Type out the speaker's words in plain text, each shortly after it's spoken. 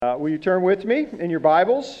Will you turn with me in your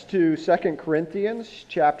Bibles to 2 Corinthians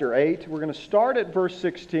chapter 8? We're going to start at verse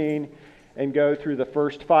 16 and go through the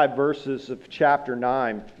first 5 verses of chapter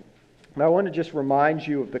 9. And I want to just remind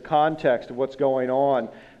you of the context of what's going on.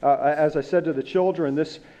 As I said to the children,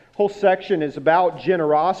 this whole section is about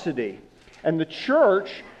generosity. And the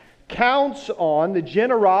church counts on the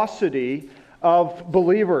generosity of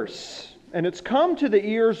believers. And it's come to the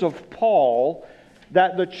ears of Paul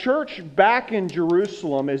that the church back in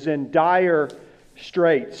Jerusalem is in dire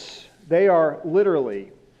straits. They are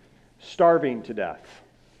literally starving to death.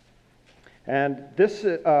 And this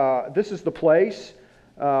is the place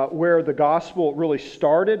where the gospel really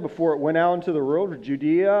started before it went out into the world,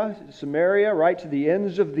 Judea, Samaria, right to the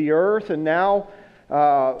ends of the earth. And now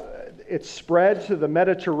it's spread to the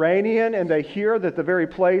Mediterranean, and they hear that the very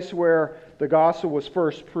place where the gospel was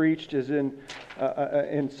first preached is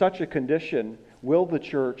in such a condition. Will the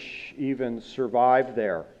church even survive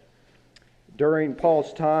there? During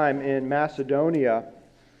Paul's time in Macedonia,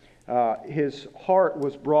 his heart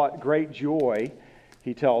was brought great joy,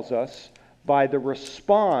 he tells us, by the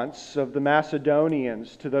response of the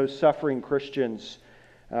Macedonians to those suffering Christians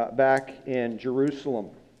back in Jerusalem.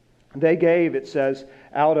 They gave, it says,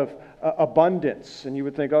 out of abundance. And you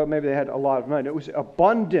would think, oh, maybe they had a lot of money. It was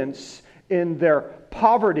abundance in their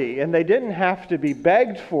poverty, and they didn't have to be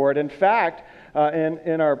begged for it. In fact,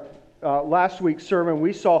 in our last week's sermon,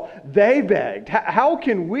 we saw they begged. How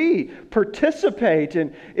can we participate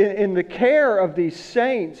in the care of these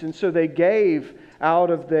saints? And so they gave out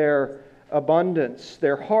of their abundance.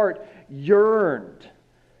 Their heart yearned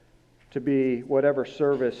to be whatever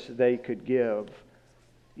service they could give,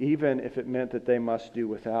 even if it meant that they must do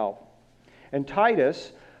without. And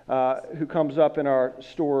Titus, who comes up in our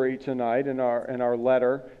story tonight, in our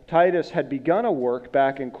letter, Titus had begun a work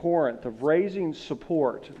back in Corinth of raising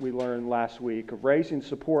support, we learned last week, of raising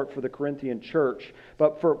support for the Corinthian church.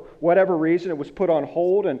 But for whatever reason, it was put on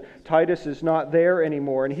hold, and Titus is not there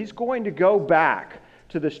anymore. And he's going to go back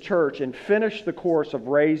to this church and finish the course of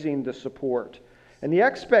raising the support. And the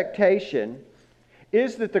expectation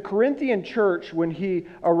is that the Corinthian church, when he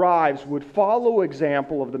arrives, would follow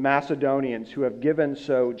example of the Macedonians who have given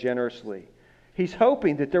so generously. He's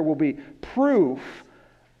hoping that there will be proof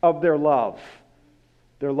of their love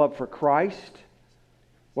for Christ,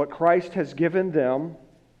 what Christ has given them,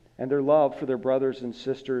 and their love for their brothers and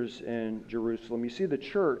sisters in Jerusalem. You see, the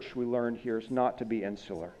church, we learned here, is not to be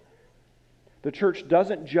insular. The church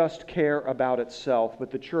doesn't just care about itself,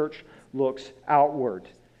 but the church looks outward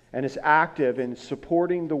and is active in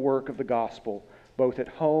supporting the work of the gospel, both at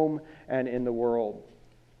home and in the world.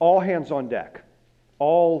 All hands on deck.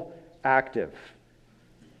 All active.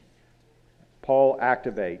 Paul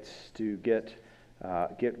activates to get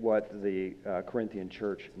what the Corinthian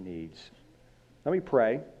church needs. Let me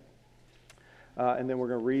pray, and then we're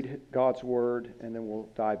going to read God's Word, and then we'll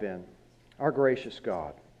dive in. Our gracious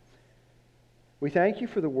God, we thank you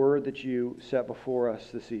for the Word that you set before us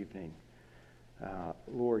this evening.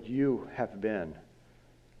 Lord, you have been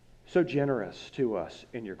so generous to us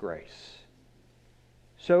in your grace.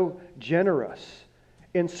 So generous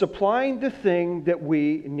in supplying the thing that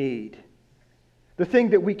we need. The thing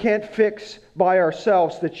that we can't fix by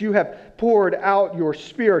ourselves, that you have poured out your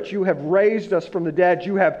Spirit. You have raised us from the dead.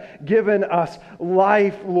 You have given us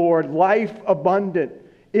life, Lord, life abundant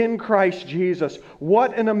in Christ Jesus.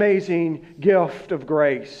 What an amazing gift of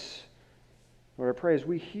grace. Lord, I pray as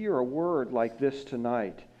we hear a word like this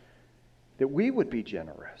tonight, that we would be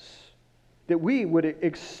generous, that we would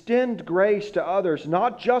extend grace to others,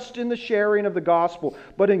 not just in the sharing of the gospel,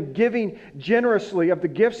 but in giving generously of the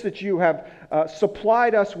gifts that you have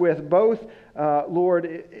supplied us with, both,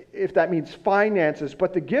 Lord, if that means finances,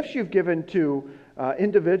 but the gifts you've given to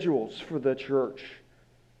individuals for the church.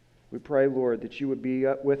 We pray, Lord, that you would be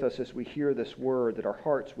with us as we hear this word, that our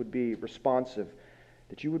hearts would be responsive,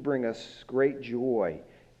 that you would bring us great joy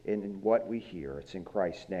in what we hear. It's in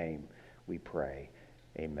Christ's name we pray.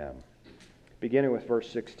 Amen. Beginning with verse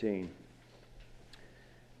 16.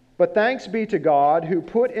 But thanks be to God who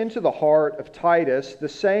put into the heart of Titus the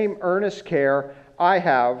same earnest care I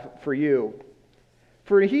have for you.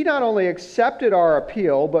 For he not only accepted our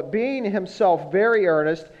appeal, but being himself very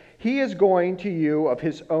earnest, he is going to you of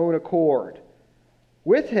his own accord.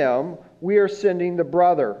 With him we are sending the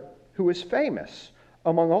brother who is famous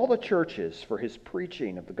among all the churches for his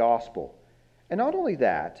preaching of the gospel. And not only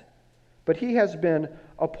that, but he has been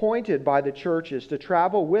appointed by the churches to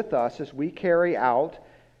travel with us as we carry out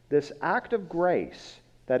this act of grace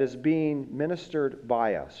that is being ministered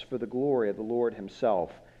by us for the glory of the Lord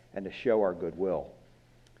himself and to show our goodwill.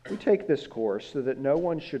 We take this course so that no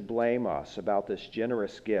one should blame us about this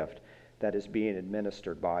generous gift that is being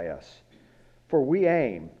administered by us. For we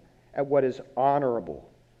aim at what is honorable,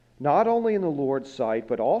 not only in the Lord's sight,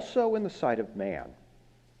 but also in the sight of man.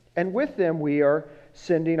 And with them we are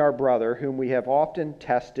sending our brother, whom we have often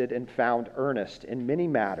tested and found earnest in many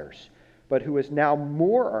matters, but who is now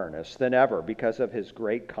more earnest than ever because of his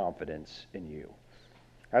great confidence in you.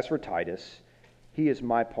 As for Titus, he is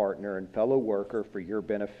my partner and fellow worker for your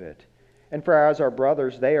benefit. And for as our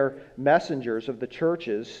brothers, they are messengers of the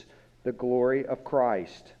churches, the glory of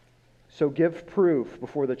Christ. So give proof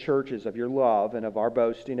before the churches of your love and of our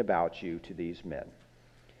boasting about you to these men.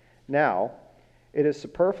 Now, it is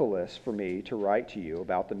superfluous for me to write to you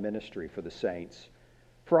about the ministry for the saints,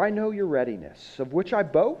 for I know your readiness, of which I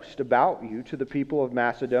boast about you to the people of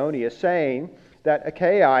Macedonia, saying that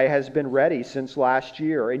Achaia has been ready since last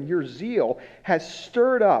year, and your zeal has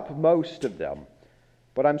stirred up most of them.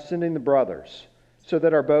 But I'm sending the brothers, so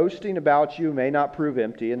that our boasting about you may not prove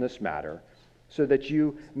empty in this matter, so that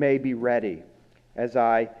you may be ready, as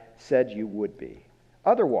I said you would be.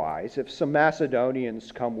 Otherwise, if some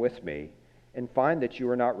Macedonians come with me and find that you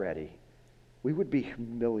are not ready, we would be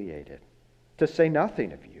humiliated, to say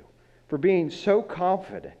nothing of you, for being so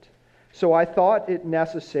confident. So I thought it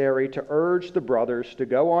necessary to urge the brothers to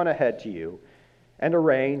go on ahead to you and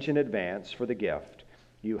arrange in advance for the gift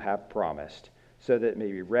you have promised, so that it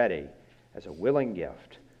may be ready as a willing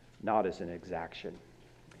gift, not as an exaction.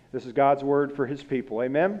 This is God's word for his people.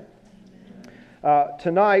 Amen?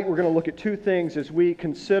 Tonight we're going to look at two things as we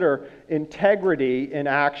consider integrity in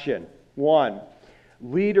action. One,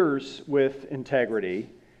 leaders with integrity,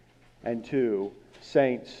 and two,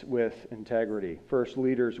 saints with integrity. First,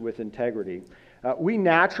 leaders with integrity. We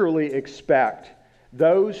naturally expect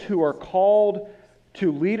those who are called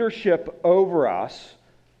to leadership over us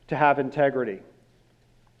to have integrity.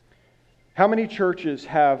 How many churches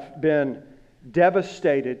have been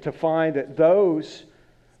devastated to find that those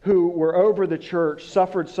who were over the church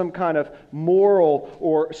suffered some kind of moral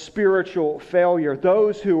or spiritual failure?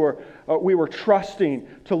 Those who we were trusting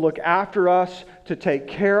to look after us, to take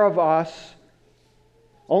care of us,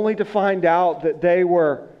 only to find out that they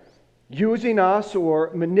were using us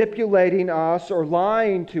or manipulating us or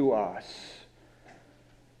lying to us.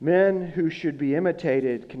 Men who should be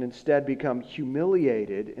imitated can instead become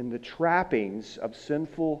humiliated in the trappings of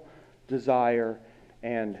sinful desire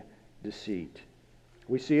and deceit.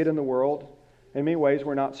 We see it in the world. In many ways,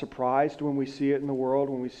 we're not surprised when we see it in the world,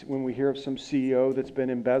 when we hear of some CEO that's been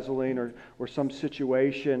embezzling or some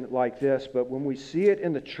situation like this. But when we see it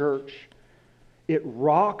in the church, it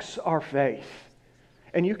rocks our faith.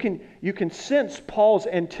 And you can sense Paul's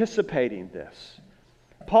anticipating this.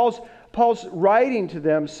 Paul's writing to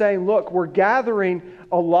them saying, look, we're gathering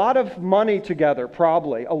a lot of money together,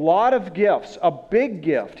 probably, a lot of gifts, a big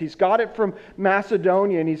gift. He's got it from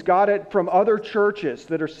Macedonia, and he's got it from other churches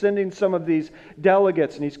that are sending some of these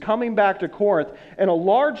delegates, and he's coming back to Corinth, and a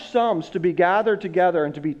large sums to be gathered together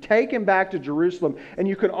and to be taken back to Jerusalem. And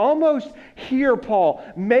you can almost hear Paul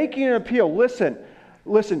making an appeal. Listen,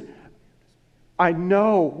 I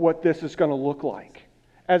know what this is going to look like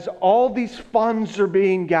as all these funds are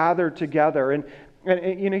being gathered together. And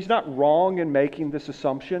you know, he's not wrong in making this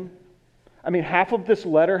assumption. I mean, half of this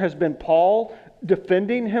letter has been Paul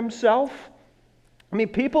defending himself. I mean,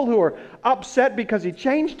 people who are upset because he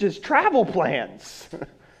changed his travel plans,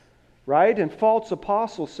 right? And false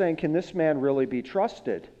apostles saying, can this man really be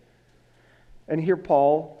trusted? And here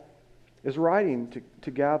Paul is writing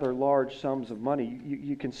to gather large sums of money.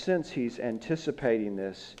 You can sense he's anticipating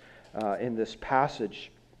this in this passage.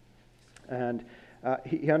 And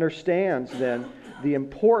he understands then the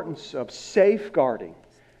importance of safeguarding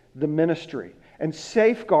the ministry and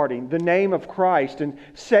safeguarding the name of Christ and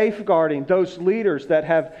safeguarding those leaders that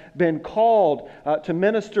have been called to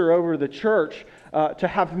minister over the church. To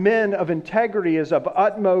have men of integrity is of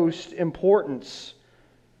utmost importance.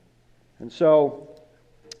 And so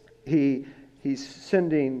he's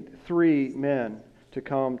sending 3 men to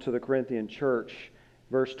come to the Corinthian church.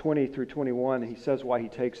 Verse 20 through 21, he says why he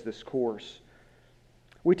takes this course.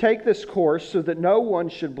 We take this course so that no one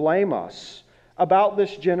should blame us about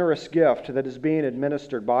this generous gift that is being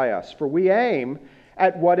administered by us. For we aim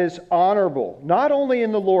at what is honorable, not only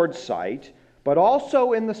in the Lord's sight, but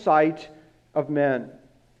also in the sight of men.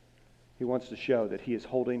 He wants to show that he is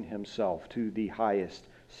holding himself to the highest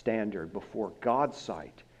standard before God's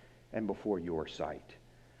sight and before your sight.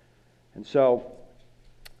 And so,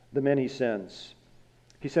 the men he sends.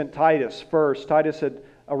 He sent Titus first. Titus had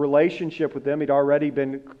a relationship with them. He'd already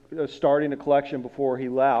been starting a collection before he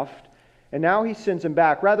left. And now he sends him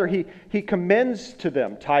back. Rather, he commends to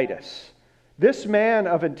them Titus. This man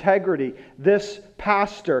of integrity, this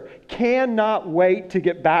pastor, cannot wait to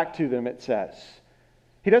get back to them, it says.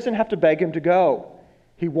 He doesn't have to beg him to go.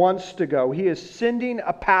 He wants to go. He is sending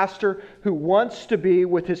a pastor who wants to be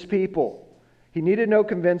with his people. He needed no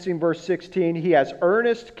convincing, verse 16. He has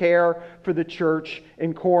earnest care for the church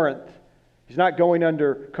in Corinth. He's not going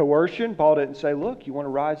under coercion. Paul didn't say, look, you want to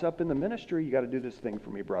rise up in the ministry? You got to do this thing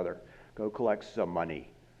for me, brother. Go collect some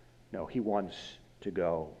money. No, he wants to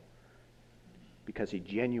go because he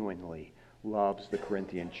genuinely loves the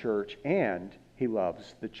Corinthian church and he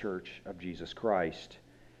loves the church of Jesus Christ.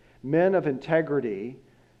 Men of integrity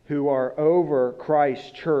who are over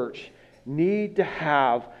Christ's church need to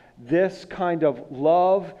have this kind of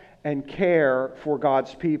love and care for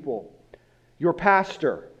God's people. Your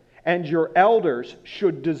pastor and your elders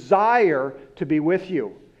should desire to be with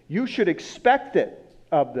you. You should expect it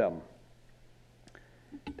of them.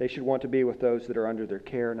 They should want to be with those that are under their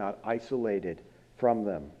care, not isolated from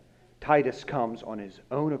them. Titus comes on his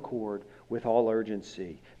own accord with all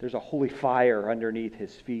urgency. There's a holy fire underneath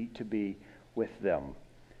his feet to be with them.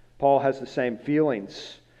 Paul has the same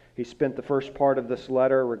feelings. He spent the first part of this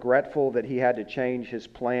letter regretful that he had to change his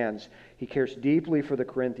plans. He cares deeply for the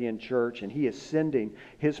Corinthian church, and he is sending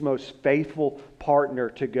his most faithful partner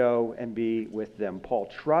to go and be with them. Paul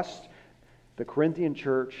trusts the Corinthian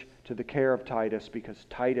church to the care of Titus because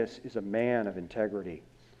Titus is a man of integrity.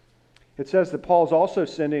 It says that Paul's also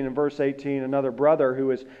sending, in verse 18, another brother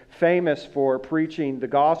who is famous for preaching the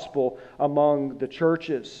gospel among the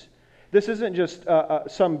churches. This isn't just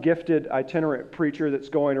some gifted itinerant preacher that's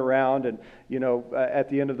going around and, at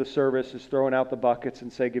the end of the service is throwing out the buckets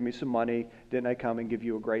and say, give me some money. Didn't I come and give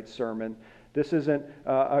you a great sermon? This isn't,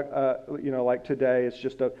 like today. It's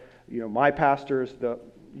just my pastor's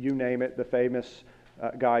you name it, the famous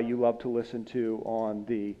guy you love to listen to on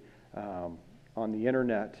the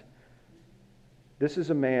internet. This is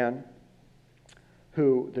a man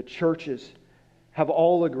who the churches have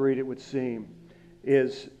all agreed, it would seem,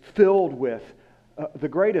 is filled with the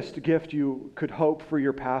greatest gift you could hope for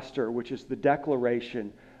your pastor, which is the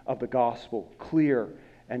declaration of the gospel, clear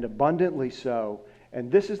and abundantly so.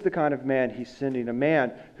 And this is the kind of man he's sending, a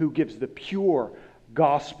man who gives the pure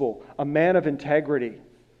gospel, a man of integrity.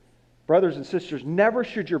 Brothers and sisters, never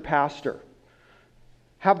should your pastor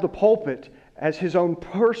have the pulpit as his own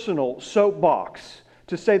personal soapbox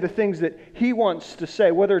to say the things that he wants to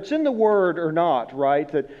say, whether it's in the Word or not,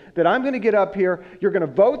 right? That I'm going to get up here, you're going to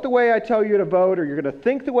vote the way I tell you to vote, or you're going to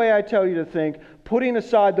think the way I tell you to think, putting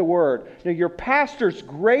aside the Word. Your pastor's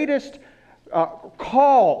greatest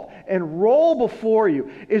call and role before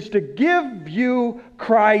you is to give you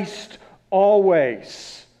Christ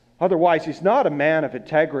always. Otherwise, he's not a man of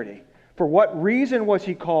integrity. For what reason was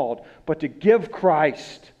he called? But to give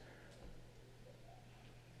Christ.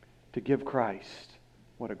 To give Christ.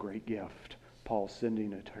 What a great gift. Paul's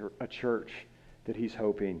sending a church that he's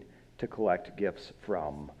hoping to collect gifts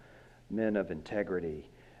from. Men of integrity,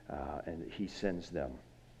 and he sends them.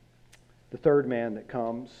 The third man that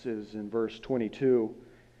comes is in verse 22.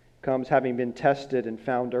 Comes having been tested and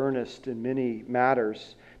found earnest in many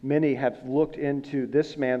matters. Many have looked into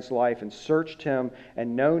this man's life and searched him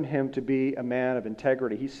and known him to be a man of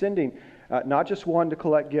integrity. He's sending not just one to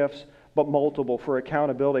collect gifts, but multiple for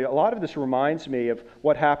accountability. A lot of this reminds me of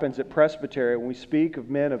what happens at Presbytery when we speak of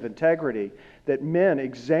men of integrity, that men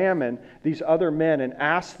examine these other men and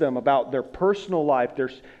ask them about their personal life,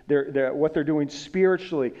 what they're doing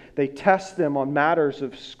spiritually. They test them on matters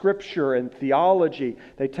of Scripture and theology.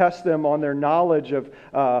 They test them on their knowledge of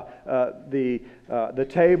the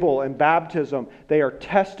table and baptism. They are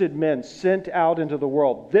tested men sent out into the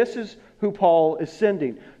world. This is who Paul is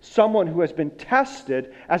sending. Someone who has been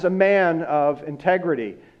tested as a man of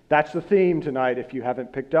integrity. That's the theme tonight if you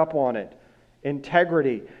haven't picked up on it.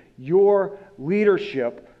 Integrity. Your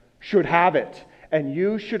leadership should have it. And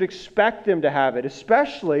you should expect them to have it.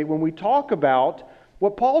 Especially when we talk about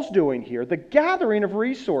what Paul's doing here. The gathering of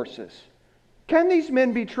resources. Can these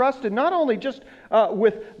men be trusted not only just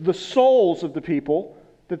with the souls of the people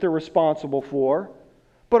that they're responsible for,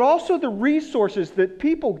 but also the resources that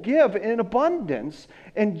people give in abundance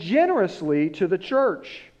and generously to the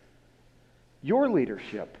church? Your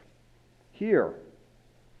leadership here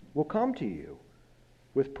will come to you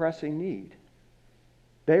with pressing need.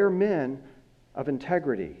 They are men of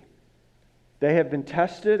integrity. They have been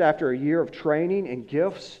tested after a year of training in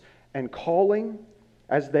gifts and calling.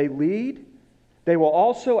 As they lead, they will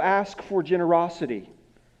also ask for generosity.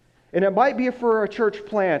 And it might be for a church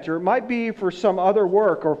plant, or it might be for some other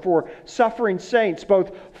work, or for suffering saints,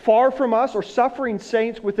 both far from us or suffering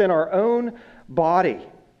saints within our own body.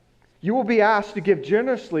 You will be asked to give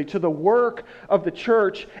generously to the work of the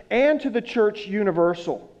church and to the church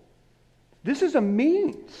universal. This is a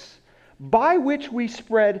means by which we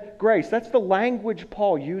spread grace. That's the language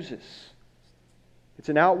Paul uses. It's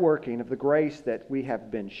an outworking of the grace that we have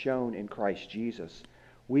been shown in Christ Jesus.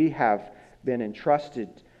 We have been entrusted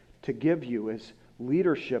to give you as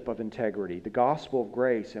leadership of integrity, the gospel of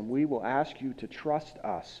grace, and we will ask you to trust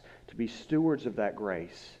us to be stewards of that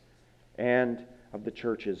grace and of the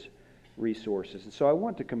church's resources. And so I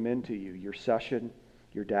want to commend to you your session,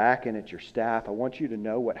 your diaconate, your staff. I want you to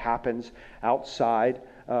know what happens outside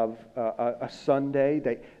of a Sunday.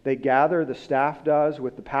 They gather, the staff does,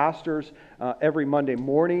 with the pastors every Monday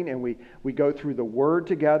morning, and we go through the Word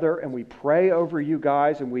together, and we pray over you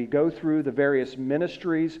guys, and we go through the various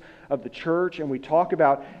ministries of the church, and we talk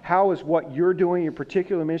about how is what you're doing, your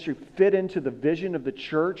particular ministry, fit into the vision of the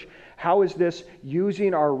church. How is this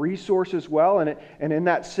using our resources well? And in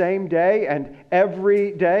that same day, and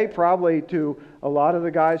every day, probably to a lot of the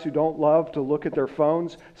guys who don't love to look at their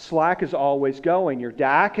phones, Slack is always going. Your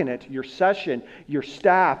diaconate, your session, your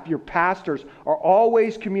staff, your pastors are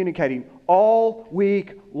always communicating all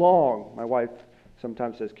week long. My wife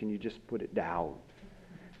sometimes says, "Can you just put it down?"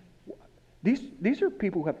 These are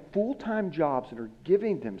people who have full-time jobs that are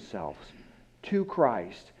giving themselves to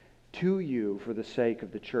Christ, to you for the sake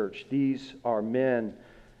of the church. These are men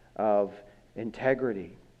of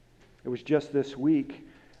integrity. It was just this week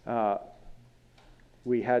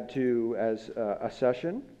we had to, as a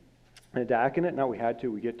session, a diaconate,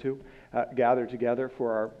 we get to gather together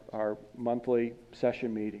for our monthly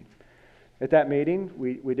session meeting. At that meeting,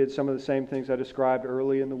 we did some of the same things I described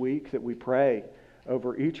early in the week, that we pray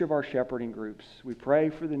over each of our shepherding groups. We pray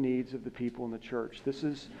for the needs of the people in the church. This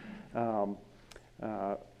is done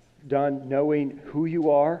knowing who you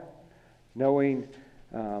are, knowing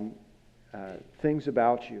things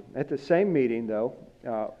about you. At the same meeting, though,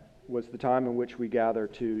 was the time in which we gather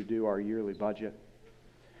to do our yearly budget.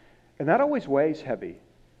 And that always weighs heavy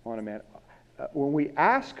on a man. When we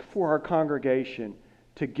ask for our congregation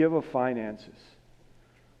to give of finances,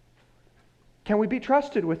 can we be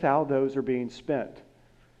trusted with how those are being spent?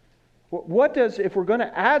 If we're going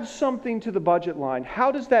to add something to the budget line,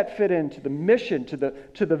 how does that fit into the mission, to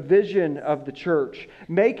the vision of the church?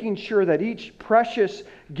 Making sure that each precious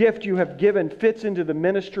gift you have given fits into the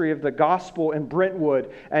ministry of the gospel in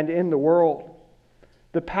Brentwood and in the world.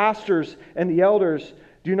 The pastors and the elders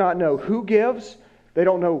do not know who gives. They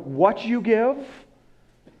don't know what you give.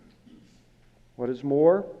 What is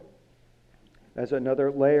more, as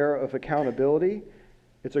another layer of accountability,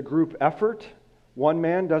 it's a group effort. One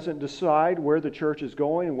man doesn't decide where the church is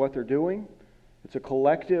going and what they're doing. It's a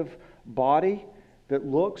collective body that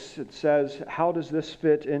looks and says, how does this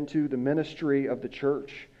fit into the ministry of the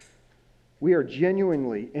church? We are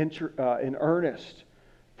genuinely in earnest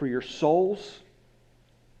for your souls,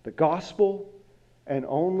 the gospel, and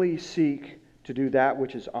only seek to do that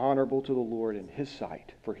which is honorable to the Lord in His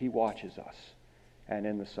sight, for He watches us and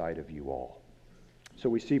in the sight of you all. So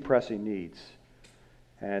we see pressing needs,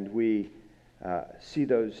 and we see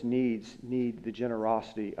those needs need the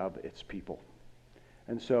generosity of its people.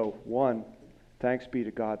 And so, one, thanks be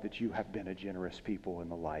to God that you have been a generous people in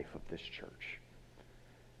the life of this church.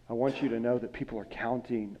 I want you to know that people are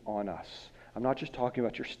counting on us. I'm not just talking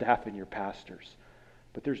about your staff and your pastors,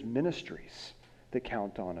 but there's ministries that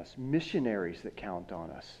count on us, missionaries that count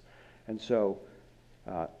on us. And so,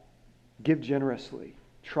 give generously,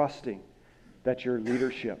 trusting that your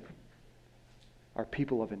leadership are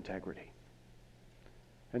people of integrity.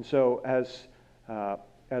 And so, as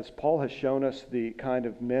Paul has shown us the kind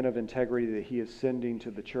of men of integrity that he is sending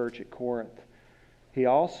to the church at Corinth, he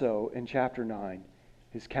also, in chapter 9,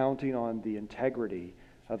 is counting on the integrity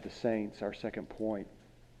of the saints, our second point.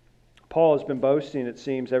 Paul has been boasting, it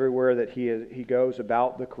seems, everywhere that he goes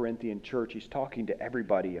about the Corinthian church. He's talking to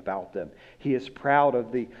everybody about them. He is proud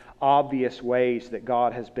of the obvious ways that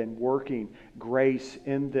God has been working grace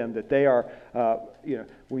in them, that they are,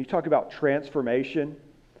 when you talk about transformation,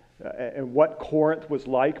 and what Corinth was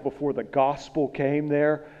like before the gospel came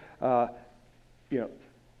there, I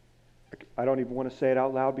don't even want to say it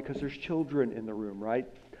out loud because there's children in the room, right?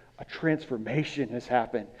 A transformation has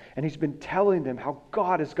happened. And he's been telling them how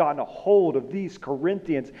God has gotten a hold of these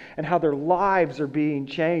Corinthians and how their lives are being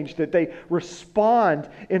changed, that they respond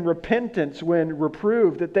in repentance when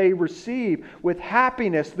reproved, that they receive with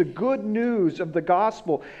happiness the good news of the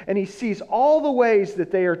gospel. And he sees all the ways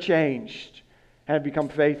that they are changed and have become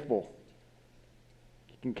faithful.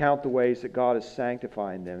 can count the ways that God is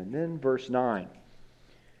sanctifying them. And then verse 9,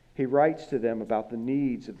 he writes to them about the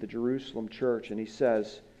needs of the Jerusalem church, and he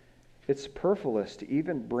says, it's superfluous to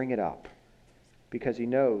even bring it up because he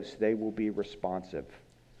knows they will be responsive.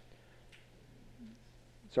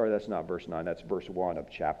 Sorry, that's not verse 9. That's verse 1 of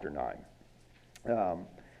chapter 9.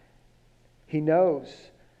 He knows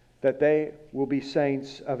that they will be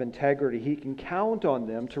saints of integrity. He can count on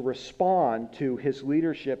them to respond to his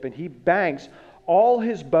leadership, and he banks all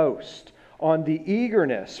his boast on the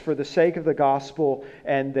eagerness for the sake of the gospel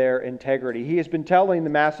and their integrity. He has been telling the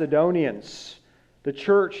Macedonians, the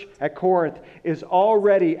church at Corinth is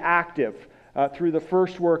already active through the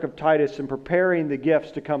first work of Titus in preparing the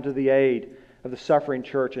gifts to come to the aid of the suffering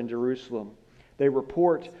church in Jerusalem. They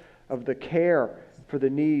report of the care for the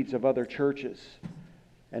needs of other churches,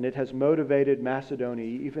 and it has motivated Macedonia,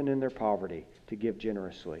 even in their poverty, to give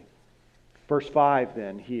generously. Verse 5,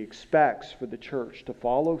 then, he expects for the church to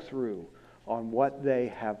follow through on what they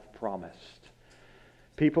have promised.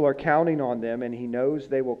 People are counting on them, and he knows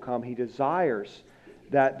they will come. He desires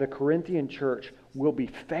that the Corinthian church will be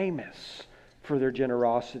famous for their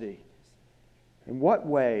generosity. In what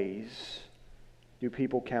ways do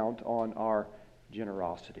people count on our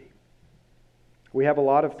generosity? We have a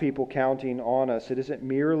lot of people counting on us. It isn't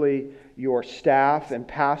merely your staff and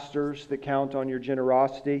pastors that count on your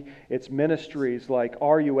generosity. It's ministries like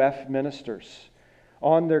RUF ministers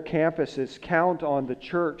on their campuses count on the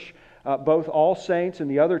church, both All Saints and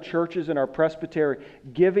the other churches in our presbytery,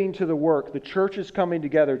 giving to the work. The church is coming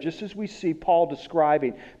together, just as we see Paul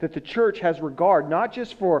describing, that the church has regard, not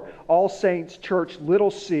just for All Saints Church, little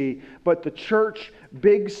c, but the church,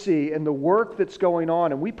 big C, and the work that's going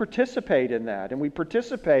on. And we participate in that, and we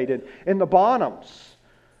participate in the Bonhams,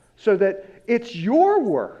 so that it's your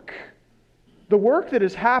work. The work that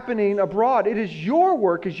is happening abroad, it is your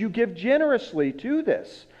work as you give generously to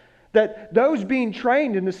this. That those being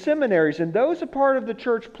trained in the seminaries and those a part of the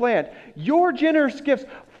church plant, your generous gifts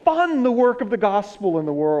fund the work of the gospel in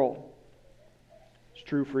the world. It's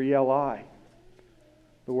true for ELI.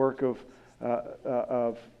 The work of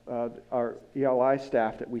our ELI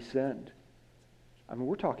staff that we send. I mean,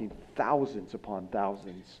 we're talking thousands upon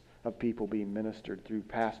thousands of people being ministered through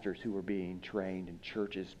pastors who are being trained and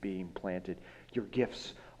churches being planted. Your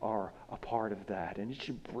gifts are a part of that, and it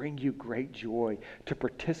should bring you great joy to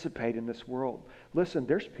participate in this world. Listen,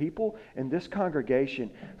 there's people in this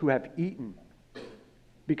congregation who have eaten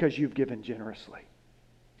because you've given generously.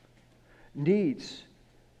 Needs.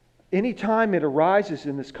 Anytime it arises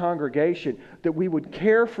in this congregation that we would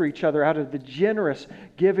care for each other out of the generous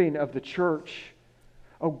giving of the church.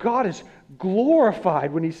 Oh, God is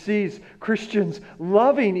glorified when He sees Christians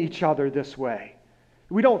loving each other this way.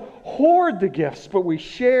 We don't hoard the gifts, but we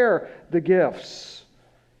share the gifts.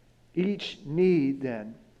 Each need,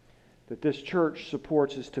 then, that this church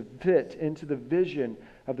supports is to fit into the vision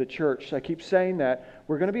of the church. So I keep saying that.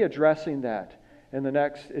 We're going to be addressing that in the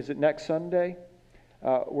next Sunday?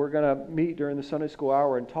 We're going to meet during the Sunday school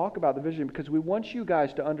hour and talk about the vision, because we want you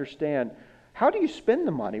guys to understand, how do you spend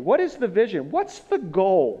the money? What is the vision? What's the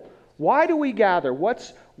goal? Why do we gather?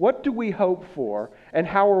 What do we hope for? And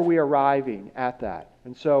how are we arriving at that?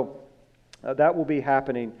 And so that will be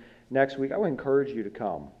happening next week. I would encourage you to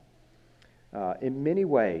come. In many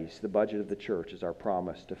ways, the budget of the church is our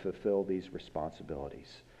promise to fulfill these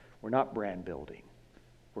responsibilities. We're not brand building.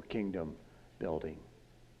 We're kingdom building.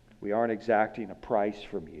 We aren't exacting a price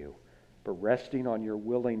from you, but resting on your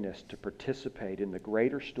willingness to participate in the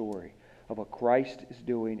greater story of what Christ is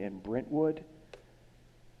doing in Brentwood,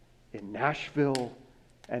 in Nashville,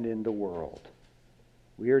 and in the world.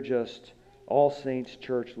 We are just All Saints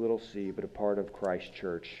Church, little c, but a part of Christ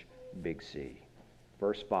Church, big C.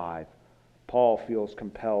 Verse 5, Paul feels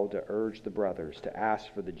compelled to urge the brothers to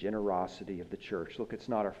ask for the generosity of the church. Look, it's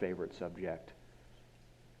not our favorite subject.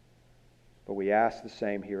 But we ask the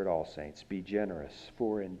same here at All Saints. Be generous,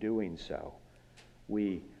 for in doing so,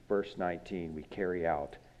 we, verse 19, we carry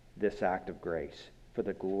out this act of grace for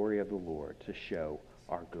the glory of the Lord, to show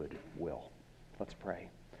our good will. Let's pray.